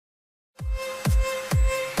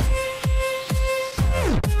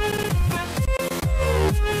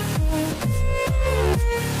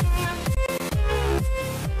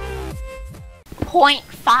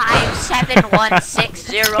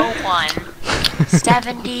0.571601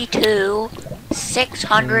 72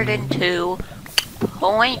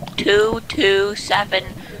 602.227.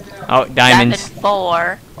 Oh, diamonds.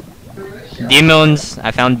 74. Demons.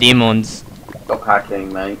 I found demons. Stop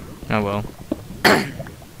hacking, mate. Oh well.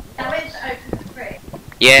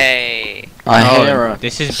 Yay!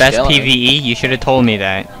 This is best PvE. You should have told me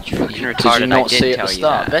that. You fucking Did you retarded, I not did see at tell the you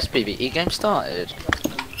start? that. Best PvE game started.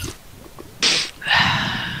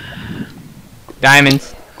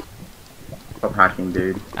 Diamonds. Stop hacking,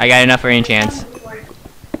 dude. I got enough for any chance.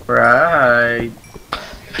 Right.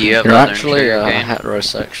 You have You're leather actually and sugar cane?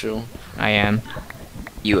 heterosexual. I am.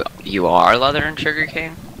 You are leather and sugar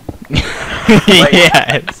cane?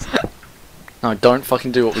 Yes. No, don't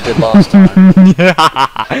fucking do what we did last time.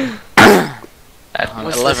 That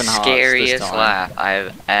was 11 the hearts this scariest time. laugh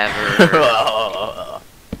I've ever. Oh,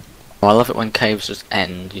 I love it when caves just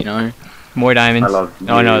end, you know? More diamonds. I love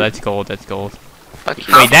Oh no, you. that's gold. That's gold. Fuck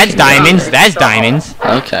you. Wait, that's diamonds. That's diamonds.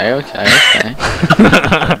 Okay.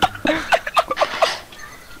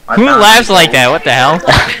 Who laughs like that? What the hell?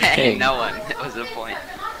 Hey, no one. That was the point.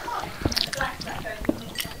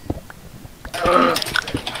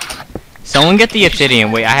 Someone get the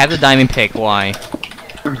obsidian. Wait, I have the diamond pick. Why?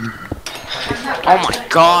 Oh my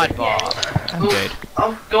god, Bob. I'm good.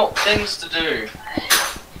 I've got things to do.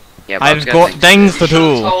 Yeah, I've Bob's got things to You should've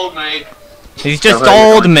do. told me. He's just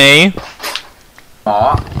told me.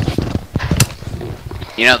 Mark.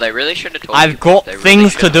 You know, they really should have told I've you. got They really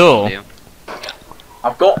things should've to told do. you.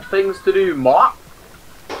 I've got things to do, Mark.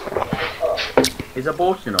 Is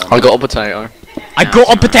abortion on? I got a potato. I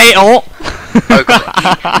got a potato. I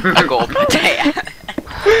got a potato.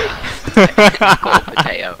 I got a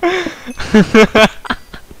potato.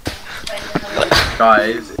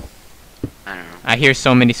 Guys. I don't know. I hear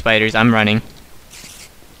so many spiders. I'm running.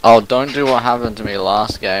 Oh, don't do what happened to me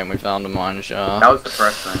last game. We found a mine shaft. That was the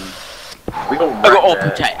first thing. We got I got a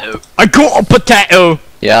wrecked there. potato. I got a potato.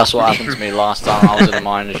 Yeah, that's what happened to me last time. I was in a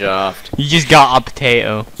mine shaft. You just got a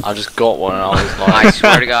potato. I just got one and I was like, I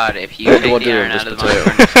swear to God, if you What do I take do the with iron this out of the potato?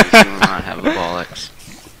 mine furnaces, you will not have a bollocks.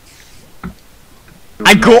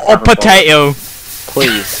 I got a potato.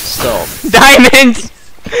 please stop. Diamonds.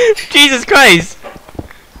 Jesus Christ.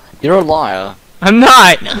 You're a liar. I'm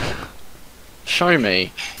not. Show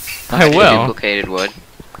me. I will. Duplicated wood.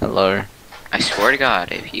 Hello. I swear to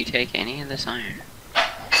God, if you take any of this iron.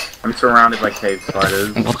 I'm surrounded by cave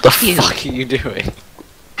spiders. What the fuck are you doing?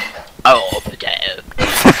 Oh, potato.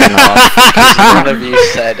 Fucking hell. None of you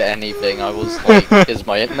said anything. I was like, is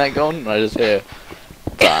my internet gone? And I just hear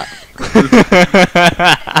that.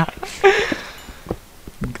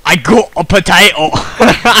 I got a potato.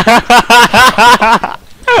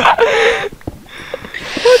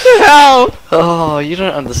 What the hell? Oh, you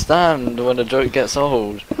don't understand when a joke gets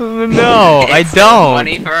old. No, I It's don't.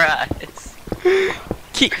 Money for us.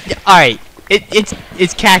 Alright,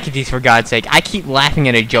 it's Cactus for God's sake. I keep laughing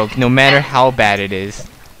at a joke no matter how bad it is.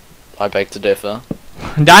 I beg to differ.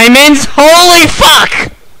 Diamonds? Holy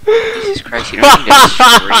fuck! Jesus Christ, you don't need to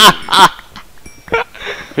scream.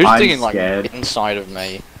 Who's I'm digging like scared. inside of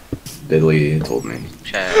me? Billy told me.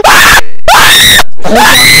 Chat.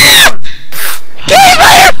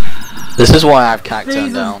 This is why I have CAC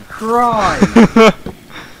turned down. Christ!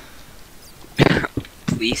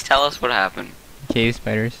 Please tell us what happened. Cave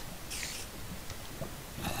spiders.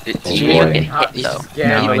 Did Oh, you boy. even get hit though? Yeah,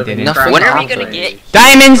 No, I you live in didn't. Nothing When are we happened. gonna get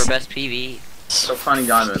Diamonds! for best PV? Stop finding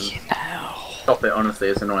diamonds. Stop it, honestly,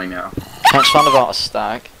 it's annoying now. What's fun about a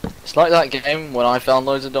stack? It's like that game when I found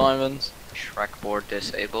loads of diamonds. Shrek board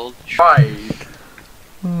disabled. Try.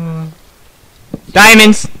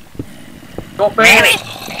 Diamonds! Stop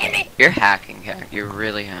it! You're hacking, Cat. You're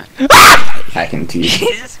really hacking. Hacking teeth.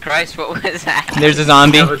 Jesus Christ, what was that? There's a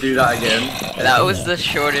zombie. Never do that again. That was the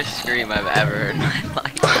shortest scream I've ever heard in my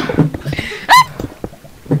life.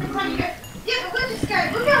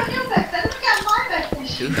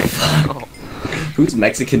 Who's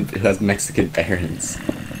Mexican who has Mexican parents?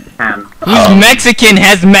 Can. Who's Mexican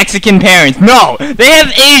has Mexican parents? No! They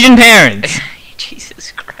have Asian parents!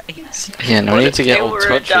 Jesus Christ. Yeah, no What need if to get they all were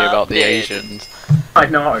touchy about the adopted? Asians. I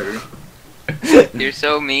know. You're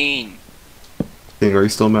so mean. Thing, are you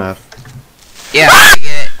still mad? Yeah,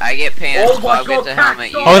 I get pants. Oh my Bob gets God, a helmet.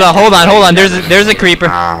 Pax, You Hold get on. There's a creeper.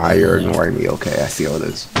 Ah, you're ignoring me. Okay, I see how it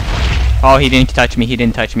is. Oh, he didn't touch me. He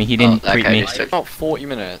didn't touch me. He didn't that creep guy me. just took About 40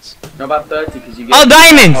 minutes. No, about 30 because you get. Oh,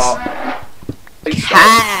 diamonds! Please stop.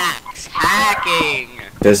 hacks, hacking.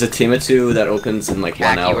 There's a team of 2 that opens in like 1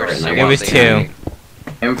 Hack, you hour, were and I seriously It was want 2. hacking.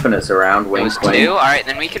 Infinite's around. It Wink, was wink. 2? Alright,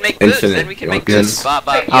 then we can make boots. Infinite. Then we can You make want boots. this? Bob,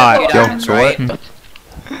 you Alright, have 2 yo, diamonds, so right?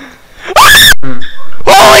 what?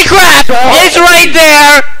 Holy crap! It's right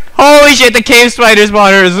there! Holy shit, the cave spider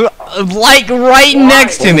spawner is like right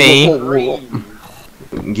next to me.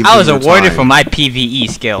 I was awarded for my PvE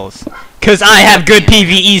skills. Cause I have good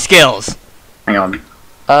PvE skills. Hang on.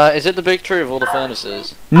 Is it the big tree of all the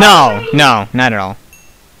furnaces? No, not at all.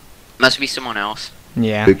 Must be someone else.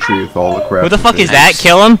 Yeah. Big tree with all the crap. Who the fuck is that?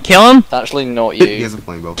 Kill him! Kill him! It's actually not He you. has a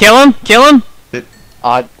flame bow. Kill him! Kill him!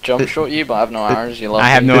 I jump shot you, but I have no arrows. You love I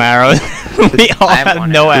have me. no arrows. We all I have have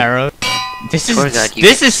one no arrow. arrows. This is Or that you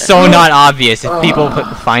this get is to- so not obvious if people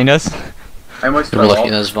find us. I almost You're fell lucky off.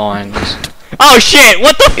 there's vines. Oh shit!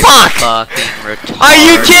 What the fuck? Fucking retarded. Are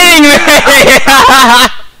you kidding me?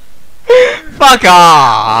 Fuck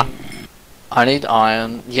off! I need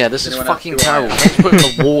iron. Yeah, this is Anyone else fucking do terrible. iron? Let's put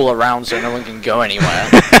a wall around so no one can go anywhere.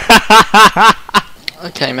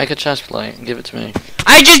 Okay, make a chest plate and give it to me.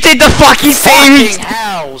 I just did the fucking Fucking same.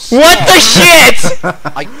 hell! What the shit?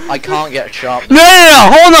 I can't get sharp. No,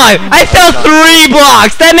 hold on. I fell 3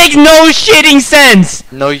 blocks. That makes no shitting sense.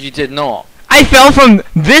 No, you did not. I fell from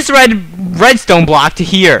this redstone block to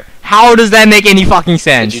here. How does that make any fucking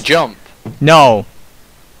sense? Did you jump? No.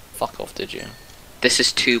 Fuck off, did you? This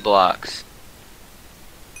is 2 blocks.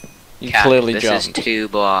 You Cat, clearly this jumped. is 2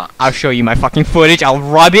 blocks. I'll show you my fucking footage. I'll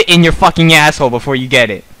rub it in your fucking asshole before you get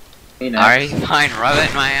it. You know. Alright, fine, rub it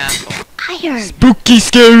in my asshole. Spooky,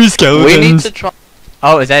 scary skeletons. We need to try.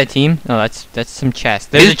 Oh, is that a team? No, that's some chest.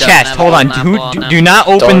 There's Who a doesn't chest. have Hold all on. that ball now? Do not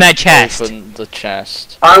open Don't that chest. Open the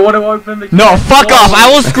chest. I want to open the. No, chest. fuck off. I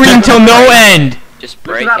will scream till no end. Just Look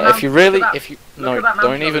break at it. that If you Look really, at that- if you Look no, at that don't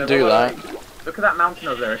mountain even over there. do Wait, that. wait, wait. Look at that mountain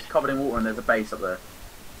over there. It's covered in water and there's a base up there.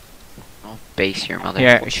 I'll base your mother.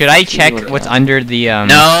 Here, should I check what's under the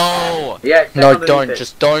No! Yeah. check No, underneath don't. it.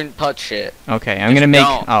 Just don't touch it. Okay, I'm gonna make.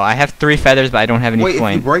 don't. Oh, I have 3 feathers, but I don't have any Wait, if you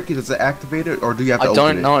flame. break it, does it activate it, or do you have to I open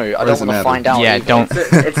don't it? know. I Or don't does it want to matter? find out. Yeah, either. don't.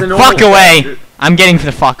 It's a normal. Fuck away! chest. I'm getting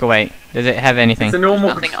the fuck away. Does it have anything? It's a normal.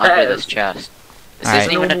 Nothing under this chest. chest. This Alright.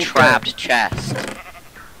 isn't even a Normal trapped chest.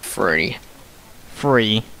 Free.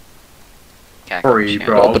 Free. Okay, Free, shit.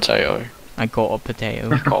 bro. Got a potato. I got a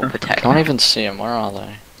potato. Called I potato. can't even see them. Where are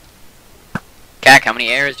they? Cac, how many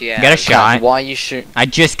arrows do you have? Got a shot. Why you shoot? I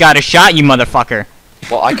just got a shot, you motherfucker.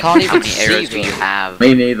 Well, I can't How even many see arrows do you them. have?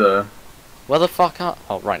 Me neither. Where the fuck are?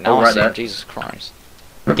 Oh, right now Oh, I right see there. them. Jesus Christ!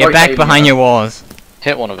 Get back behind your walls.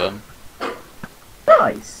 Hit one of them.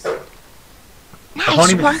 Nice. I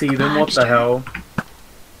can't even see them. What the hell?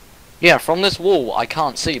 Yeah, from this wall, I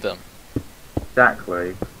can't see them.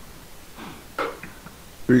 Exactly.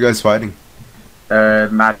 Who are you guys fighting?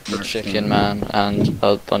 Mad The chicken man and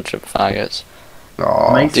a bunch of faggots.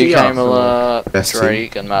 Aw. Mate. DK Yeah, Miller, Best team.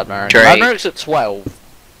 Drake, and Mad Merrick. Drake. Mad Merrick's at 12.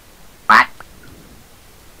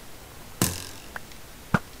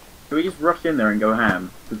 Can we just rush in there and go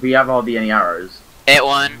ham? Because we have hardly any arrows. Hit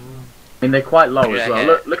one. I mean, they're quite low Who did as I well.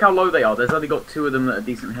 hit? Look how low they are. There's only got 2 of them that are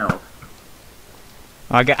decent health.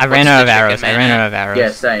 Oh, I ran What's out the of arrows. chicken I ran man out of arrows.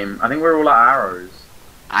 Yeah, same. I think we're all out of arrows.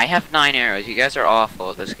 I have 9 arrows. You guys are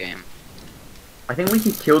awful at this game. I think we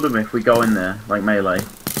could kill them if we go in there, like melee.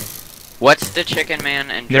 What's the chicken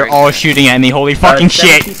man and They're Drake all doing? shooting at me. Holy fucking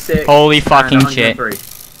shit. 76 Holy and fucking shit.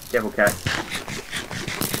 103. Careful, cat.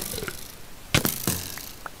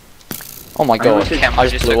 Oh my I god, wish it- Cam I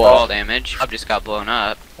just just took blew all up. damage. I just got blown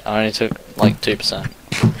up. I only took like 2%.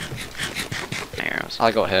 Arrows.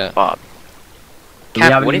 I got hit. Bob. Do we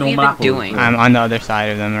have Cac, what any have you normal been apples? doing? I'm on the other side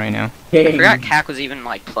of them right now. I forgot Cac was even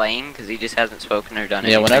like playing because he just hasn't spoken or done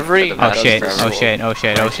Yeah, anything. whenever he- for the Oh past shit, forever. oh shit, oh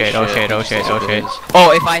shit, oh shit, oh shit, oh shit, oh shit.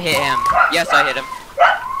 Oh, if I hit him. Yes, I hit him.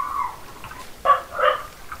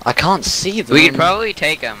 I can't see them. We could probably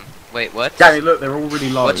take him. Wait, what? Danny, look, they're all really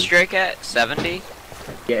low. What's Drake at? 70?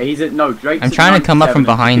 Yeah, he's at no. Drake's I'm at trying to come up from 97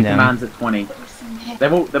 behind and them. Man's at 20.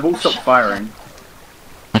 They've all stopped firing.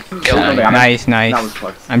 Kill Okay. him. Nice, That was nice.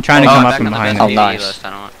 close. I'm trying to Oh, come back up from on the behind best them. Oh, PvE nice. list. I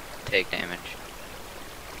don't want to take damage.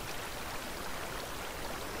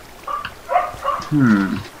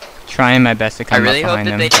 Trying my best to I come really up hope behind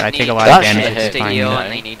that them, they but I don't take a need lot That of damage shit to hit to find heal them.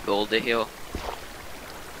 and they need gold to heal.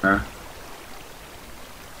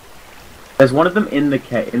 There's one of them in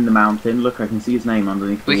the mountain. Look, I can see his name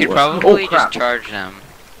underneath. We the could water. probably Oh, crap. just charge them.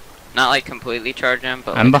 Not like completely charge them,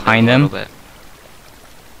 but I'm like, behind a them. little bit.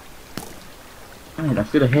 Man, I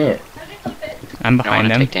should have hit. I'm I don't behind want to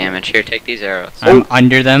them. take damage. Here, take these arrows. I'm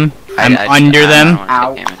under them. I'm I under don't them.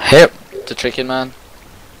 wanna take damage. Hit the chicken man.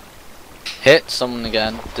 Hit someone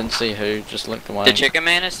again. Didn't see who. Just looked away. The chicken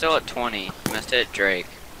man is still at 20. You must hit Drake.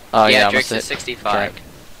 Oh yeah, yeah, I Drake's must at hit 65. Drake.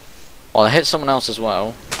 Well, I hit someone else as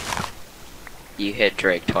well. You hit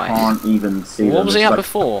Drake twice. Can't even see them. What was he It's at like-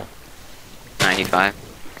 before? 95.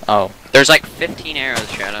 Oh, There's like 15 arrows,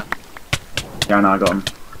 Shadow. Yeah, no, I got him.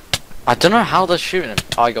 I don't know how they're shooting him.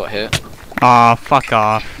 I got hit. Aw, fuck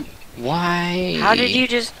off. Why? How did you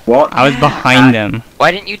just... What? I was behind them. Why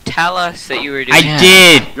didn't you tell us that you were doing I that?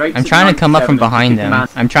 did! Drake's I'm at trying to come up from 97, behind them. command-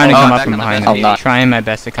 I'm trying to Oh, come back up from on the behind back them. page. Trying my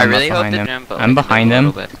best to I come really up hope behind they them. jump, but I'm like, behind a them.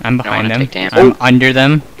 little bit. I'm I don't wanna behind them. take damage. I'm under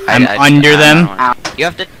them. I'm under them. You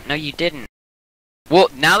have to... No, you didn't. Well,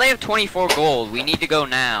 now they have 24 gold. We need to go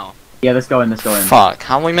now. Yeah, let's go in, let's go in. Fuck,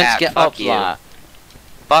 how are we meant to Cat, get fuck up you. that?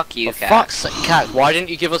 Fuck you, For Cat. fuck's sake, Cat, why didn't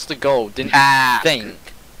you give us the gold? Didn't you Cat. think?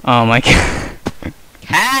 Oh my god.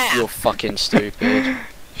 Cat! You're fucking stupid.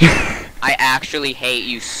 I actually hate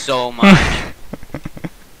you so much.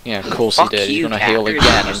 Yeah, of course Fuck he did. He's you, gonna Cat. heal You're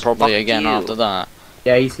again, and just probably fuck again you. after that.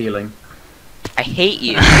 Yeah, he's healing. I hate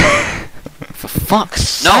you. For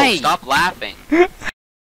fuck's No, sake! stop laughing.